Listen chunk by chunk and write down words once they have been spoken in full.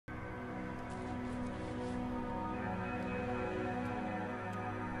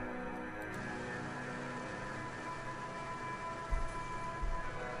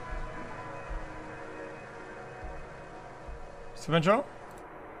Supernatural?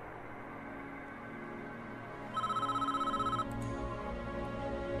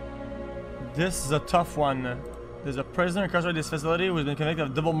 This is a tough one. There's a prisoner incarcerated in this facility who's been convicted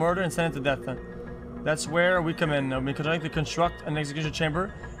of double murder and sentenced to death. That's where we come in. We've been contracted to construct an execution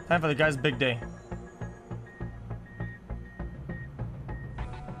chamber. Time for the guy's big day.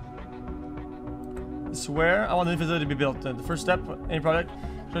 Swear I want the new facility to be built. The first step, any project,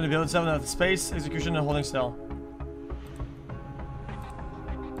 trying to build itself in space, execution, and holding cell.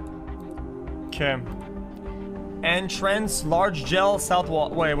 Okay. Entrance, large gel, south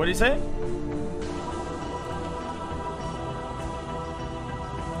wall. Wait, what did he say?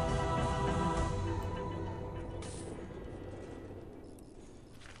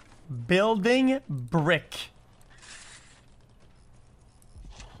 Building brick.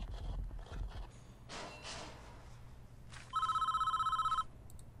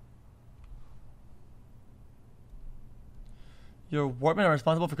 Your workmen are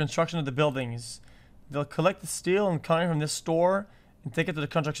responsible for construction of the buildings. They'll collect the steel and concrete from this store and take it to the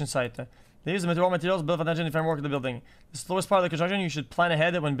construction site. They use the raw materials to build foundation and framework of the building. The slowest part of the construction, you should plan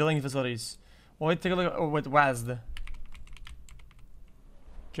ahead when building facilities. Well, wait, take a look with WASD.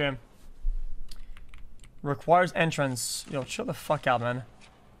 Okay. Requires entrance. Yo, chill the fuck out, man.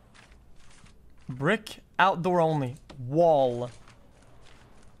 Brick, outdoor only. Wall.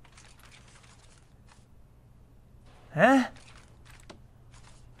 Huh?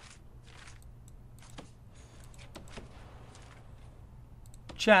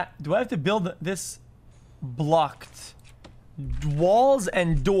 Chat, do I have to build this blocked? Walls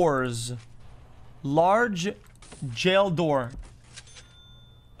and doors. Large jail door.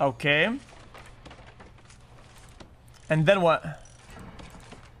 Okay. And then what?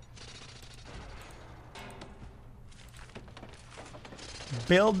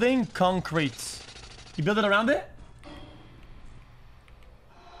 Building concrete. You build it around it?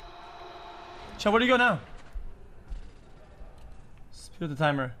 Chat, where do you go now? Speed the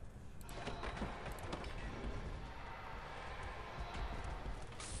timer.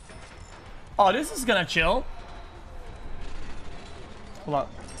 Oh, this is gonna chill. Hold on.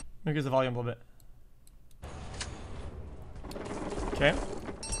 Increase the volume a little bit. Okay.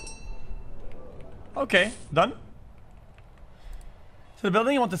 Okay, done. So the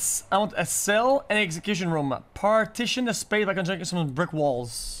building, I want a cell and execution room. Partition the space by constructing some brick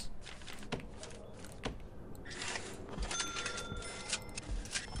walls.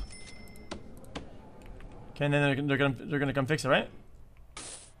 Okay, and then they're gonna come fix it, right?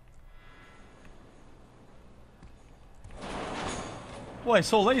 Boy,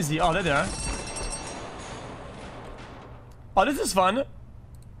 so lazy. Oh, there they are. Oh, this is fun.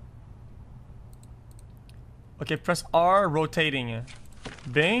 Okay, press R, rotating.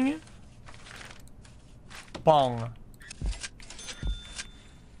 Bing. Bong.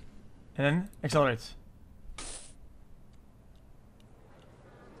 And then accelerate.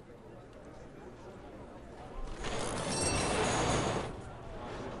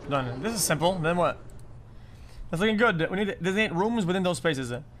 Done. This is simple. Then what? That's looking good. We need to designate rooms within those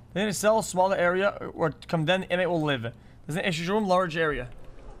spaces. They need to sell smaller area or come then inmate will live. Designate extra room, large area.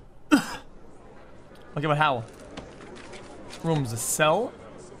 Okay, but how? Rooms, cell.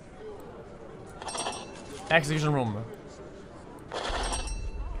 Execution room.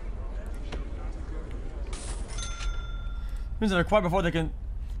 Rooms are required before they can.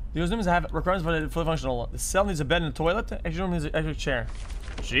 These rooms have requirements for the fully functional. The cell needs a bed and a toilet. Execution room needs an extra chair.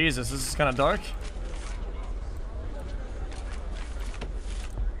 Jesus, this is kind of dark.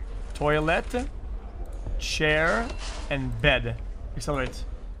 Toilet, chair, and bed. Accelerate.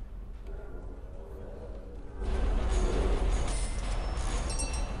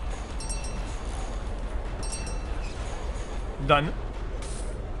 Done.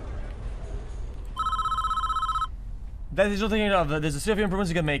 That is what I'm thinking of. There's a few improvements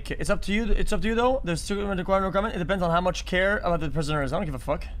you can make. It's up to you. It's up to you though. There's still requirement no comment. It depends on how much care about the prisoner is. I don't give a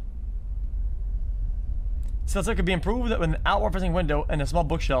fuck. Still, it could be improved with an outward-facing window and a small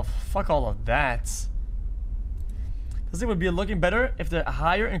bookshelf. Fuck all of that. This thing would be looking better if they're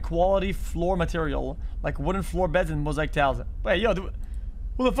higher in quality floor material, like wooden floor beds and mosaic tiles. Wait, yo, who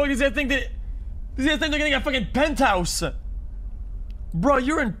the fuck does that think that? Does he think they're getting a fucking penthouse? Bro,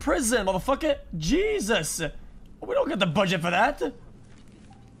 you're in prison, motherfucker. Jesus. We don't get the budget for that.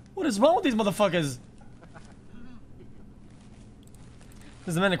 What is wrong with these motherfuckers?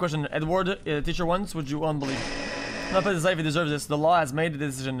 This is a minute question. Edward, teacher once, would you unbelieve? Not play this life, he deserves this. The law has made the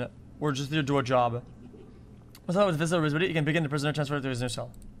decision. We're just here to do a job. Once the visitor is ready, he can begin the prisoner transfer to his new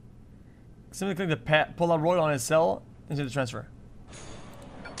cell. Simply click the Polaroid on his cell and see the transfer.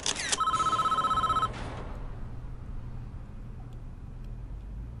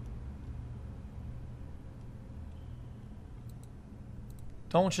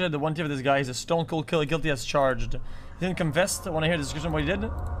 Don't shed the one tip of this guy. He's a stone cold killer, guilty as charged. He didn't confess when I hear the description of what he did.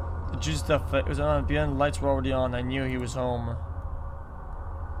 The juice stuff, it was on at the end, lights were already on. I knew he was home.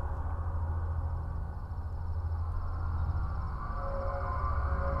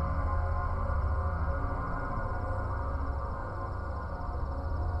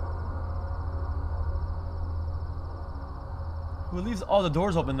 Who leaves all the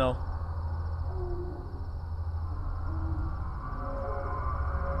doors open though?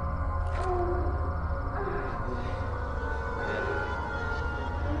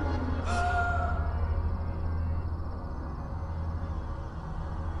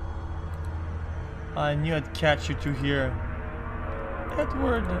 I knew I'd catch you two here.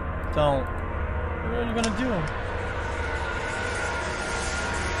 Edward, don't. What are you gonna do?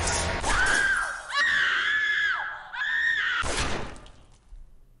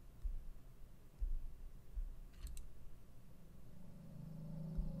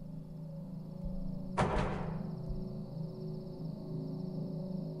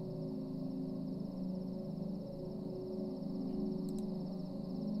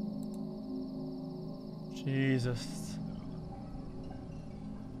 Jesus.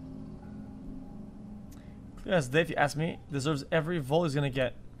 Clear as day, if you ask me, deserves every vote he's gonna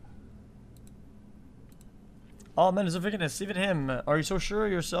get. All men deserve forgiveness, even him. Are you so sure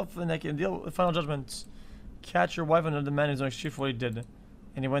of yourself and that can deal with final judgments? Catch your wife and the man who's going to shoot for what he did.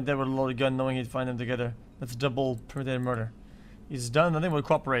 And he went there with a loaded gun knowing he'd find them together. That's double premeditated murder. He's done nothing but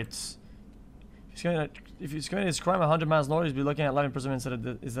cooperates. If he's committed his crime 100 miles north, he'd be looking at life imprisonment instead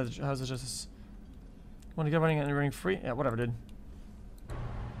of is that how's the justice? Want to get running free? Yeah, whatever, dude.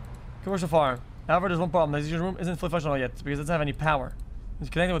 Good work so far. However, there's one problem. The room isn't fully functional yet because it doesn't have any power. It's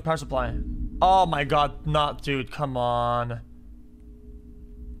connected with power supply. Oh my god, not dude, come on.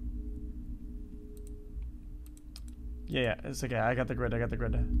 Yeah, it's okay. I got the grid.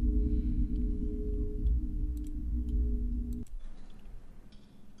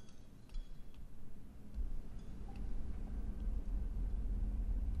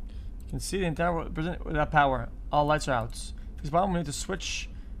 You can see the entire world present without power. All lights are out. This problem, we need to switch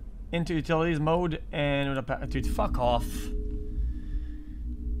into utilities mode and without power. Dude, fuck off.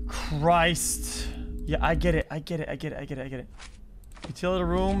 Christ. Yeah, I get it. Utility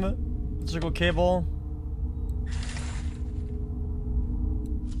room. Circle cable.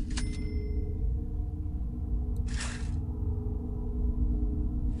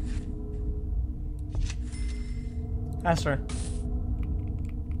 Ask her.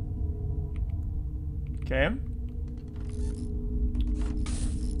 Okay.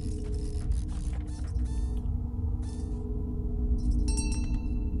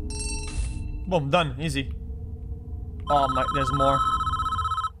 Boom, done. Easy. Oh my, there's more.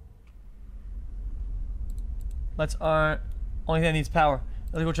 Let's only thing that needs power.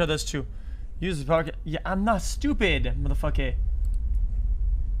 Let's go try this too. Use the power. Yeah, I'm not stupid, motherfucker.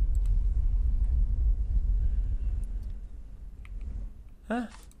 Huh?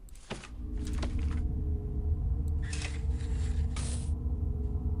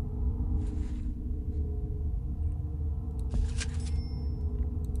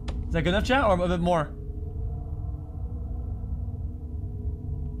 Is that good enough, chat, or a bit more?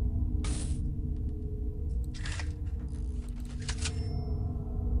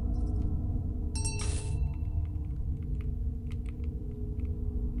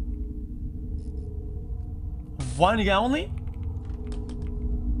 One guy only?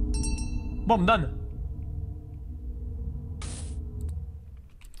 Boom, done.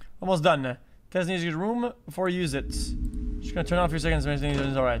 Almost done. Test needs to use room before you use it. Just gonna turn off for a few seconds to make sure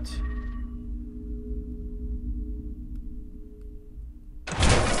everything's alright.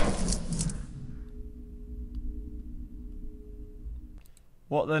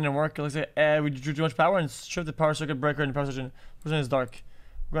 Well, that didn't work. It looks like we drew too much power and stripped the power circuit breaker and the power station. Person is dark.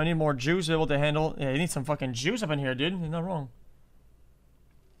 We're gonna need more juice to be able to handle. Yeah, you need some fucking juice up in here, dude. You're not wrong.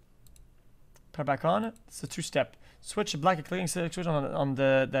 Power back on. It's a two-step. Switch black and clicking switch on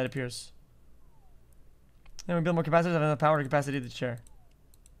the that appears. Then we build more capacitors and the power and capacity of the chair.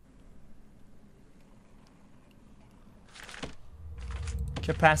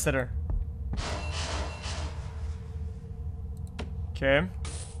 Capacitor. Okay.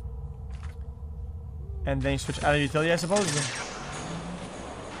 And then you switch out of utility, I suppose.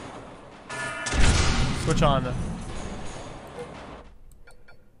 Switch on.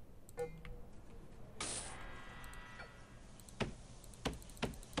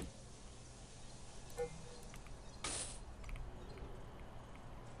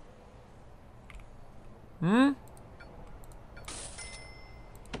 Hmm?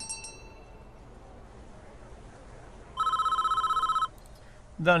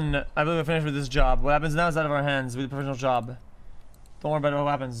 Done. I believe we're finished with this job. What happens now is out of our hands with the professional job. Don't worry about what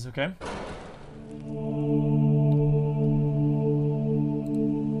happens, okay?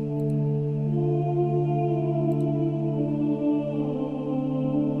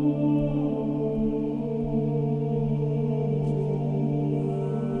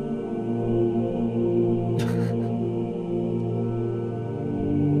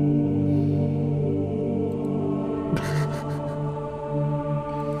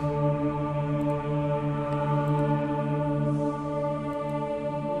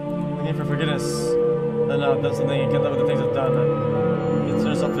 For forgiveness. Then I've done something you can't live with the things I've done. You turn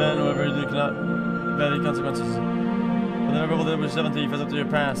yourself in, whatever you do cannot evade consequences. But never able to live with 70, face up to your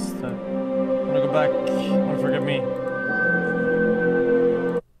past. I want to go back. I want to forgive me.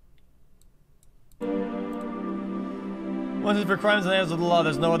 Once it's for crimes in the hands of the law,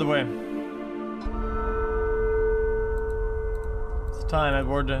 there's no other way. It's time,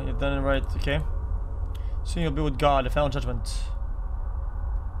 Edward. You've done it right, okay? Soon you'll be with God, a final judgment.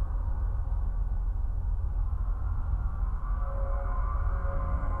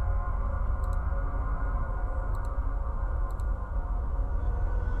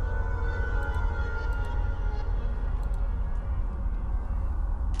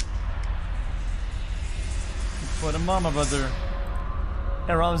 What a mama, brother.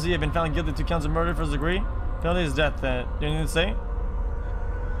 Hey, Ramsey, have been found guilty of 2 counts of murder, first degree. Penalty is death. Do you need to say?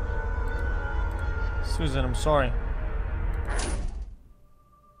 Susan, I'm sorry.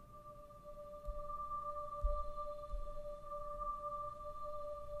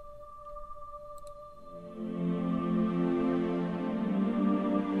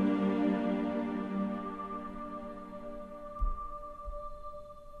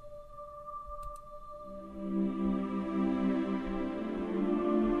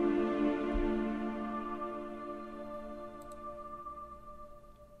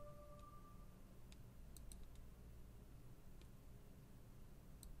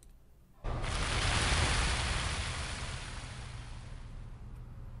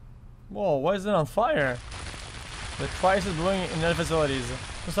 Whoa, why is it on fire? The price is blowing in other facilities.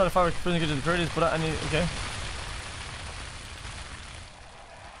 Let's start a fire with prison kitchen. Priorities put out any. Okay.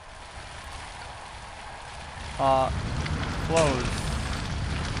 Close.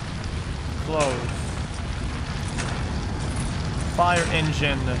 Close. Fire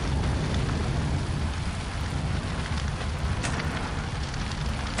engine.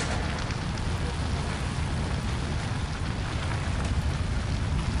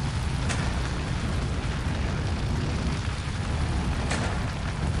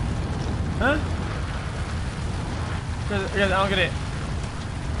 Huh? I don't get it.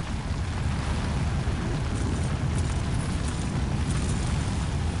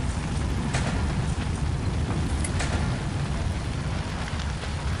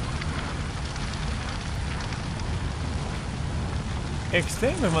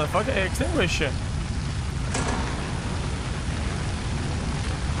 Extinguish, motherfucker. Extinguish it.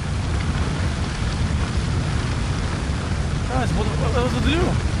 Guys, what else to do?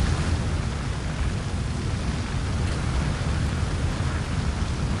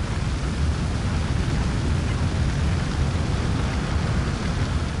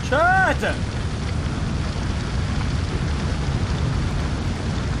 Shut!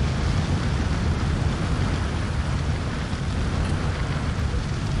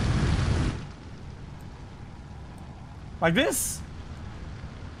 Like this?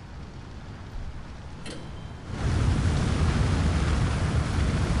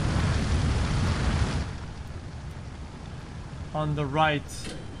 On the right.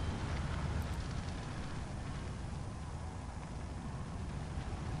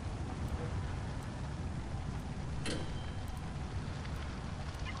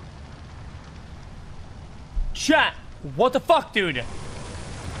 Chat! What the fuck, dude?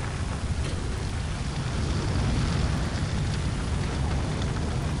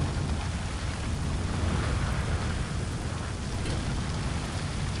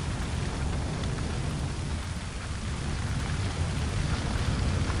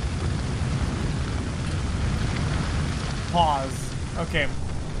 Pause. Okay.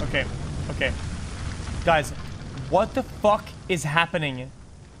 Okay. Okay. Guys, what the fuck is happening?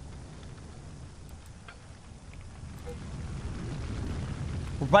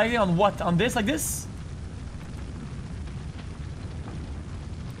 Right on what? On this? Like this?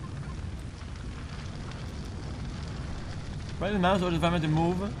 Right the mouse or the environment to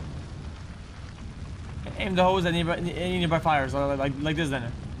move. And aim the hose at any nearby fires. Like this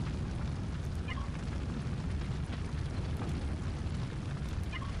then.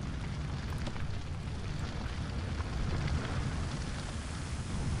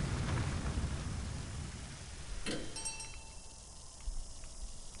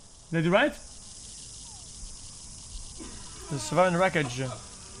 Did I do right? The surviving wreckage.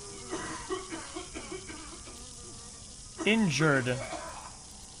 Injured.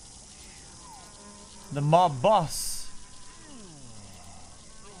 The mob boss.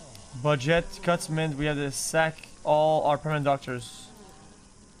 Budget cuts meant we have to sack all our permanent doctors.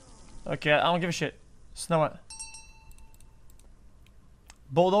 Okay, I don't give a shit. Snow it.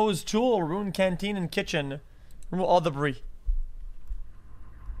 Bulldoze tool, ruined canteen and kitchen. Remove all debris.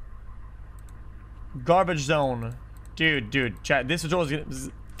 Garbage zone. Dude, chat. This tutorial is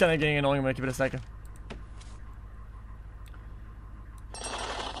kind of getting annoying. I'm gonna keep it a second.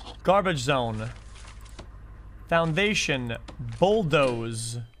 Garbage zone. Foundation.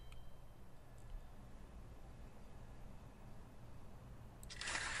 Bulldoze.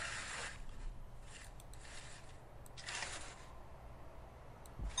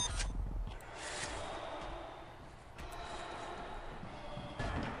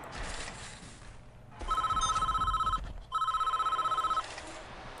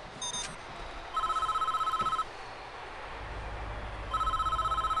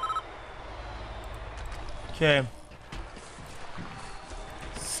 Okay.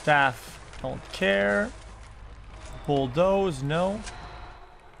 Staff, don't care. Bulldoze, no.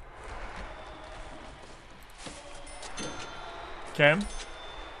 Okay.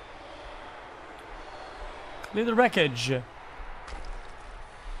 Clear the wreckage.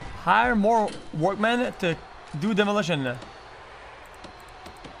 Hire more workmen to do demolition.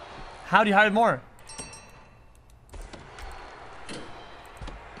 How do you hire more?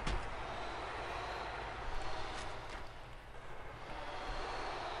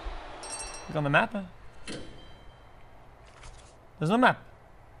 Look on the map. There's no map.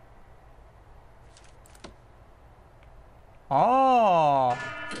 Oh.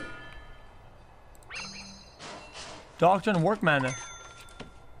 Doctor and workman.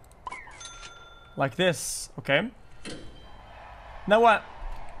 Like this. Okay. Now what?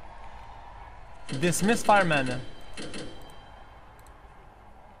 Dismiss fireman.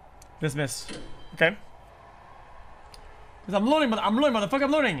 Dismiss. Okay. Because I'm loading, motherfucker,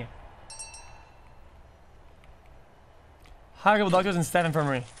 I'm loading. Hire a couple doctors and staff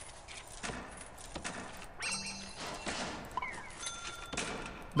infirmary.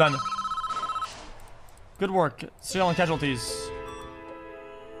 Done. Good work. Serial on casualties.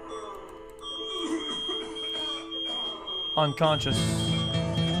 Unconscious.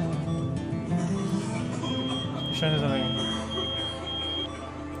 Shine something.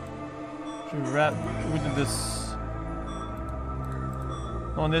 Should we wrap? Who did this?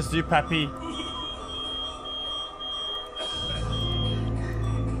 On this, do Pappy.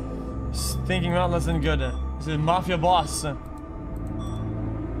 Thinking not less than good. This is mafia boss. The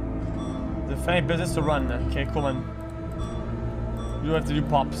funny business to run. Okay, cool man. You have to do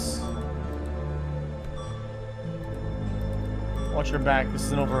pops. Watch your back. This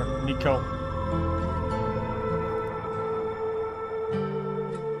isn't over. Nico.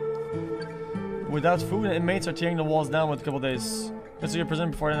 Without food, inmates are tearing the walls down with a couple days. Let's get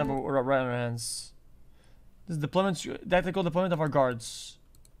prison before they end up right on our hands. This is tactical deployment of our guards.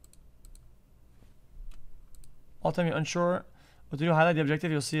 All time you're unsure what to do, highlight the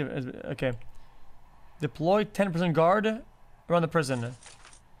objective, you'll see it. Okay. Deploy 10% guard around the prison.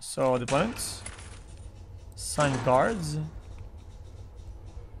 So, deployments. Assign guards.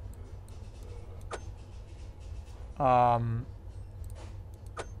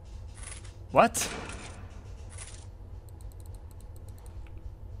 What?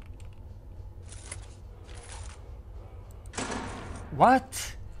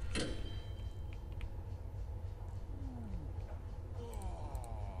 What?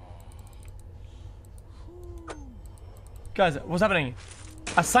 Guys, what's happening?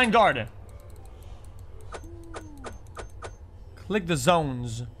 Assign guard. Click the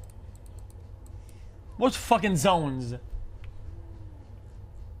zones. What fucking zones?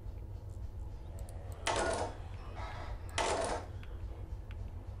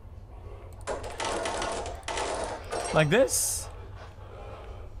 Like this?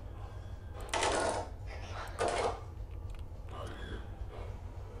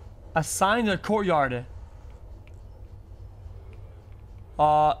 Assign the courtyard.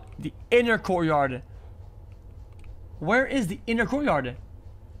 The inner courtyard. Where is the inner courtyard?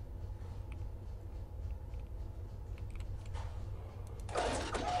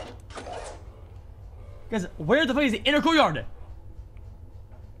 Guys, where the fuck is the inner courtyard?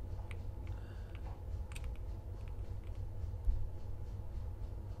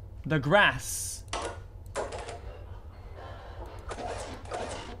 The grass.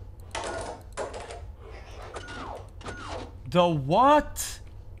 The what?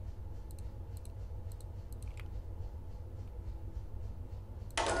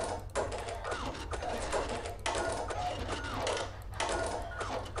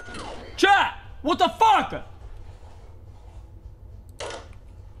 What the fuck?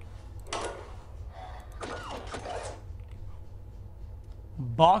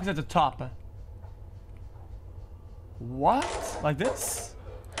 Box at the top. What? Like this?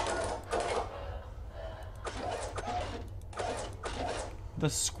 The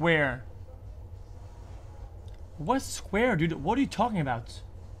square. What square, dude? What are you talking about?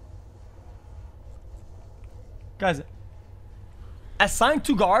 Guys, assign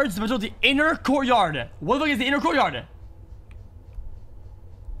 2 guards to patrol the inner courtyard. What the fuck is the inner courtyard?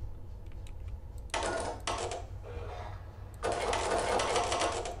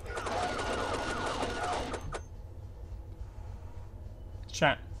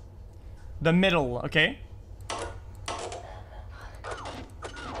 Chat. The middle, okay?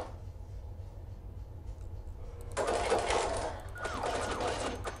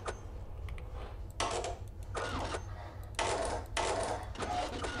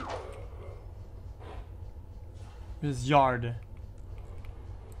 This yard.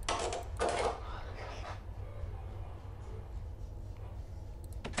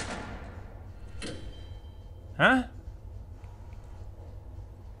 Huh?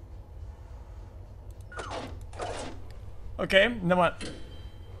 Okay, then what?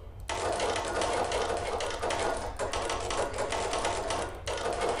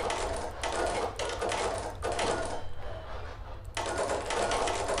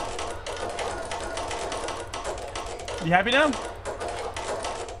 You happy now?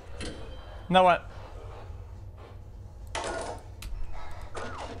 Now what?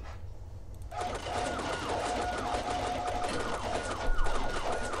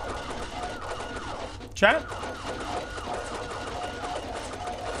 Chat?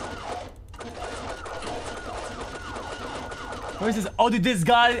 What is this? Oh, dude, this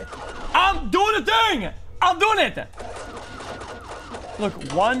guy. I'm doing the thing! I'm doing it! Look,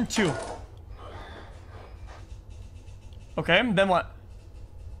 1, 2. Okay, then what?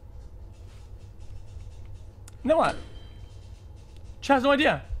 Then what? Chat has no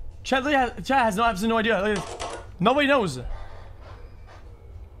idea. Chat has absolutely no idea. Look at this. Nobody knows.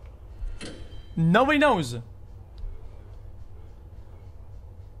 Nobody knows.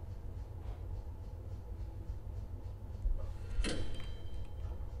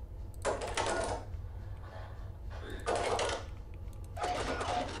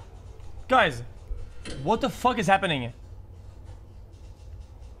 Guys, what the fuck is happening?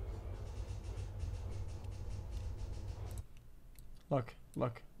 Look,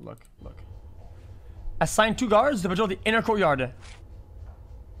 look, look, look. Assign 2 guards to patrol the inner courtyard.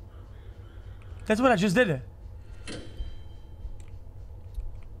 That's what I just did.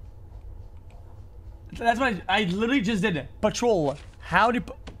 That's what I literally just did. Patrol. How do you...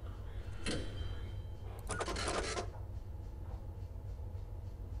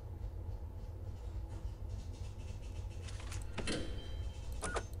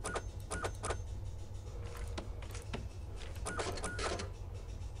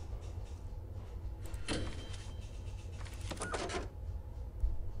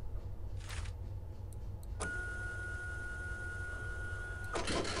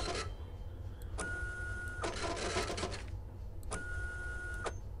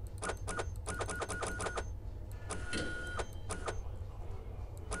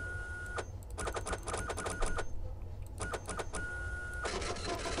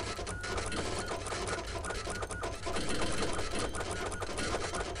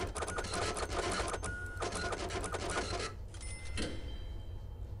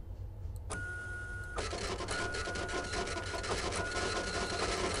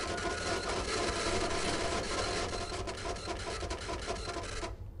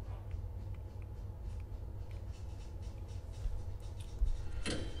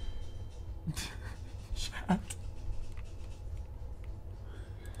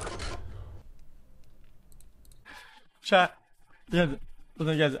 Chat. Yeah,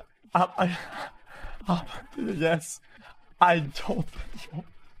 guys. Yes. I don't.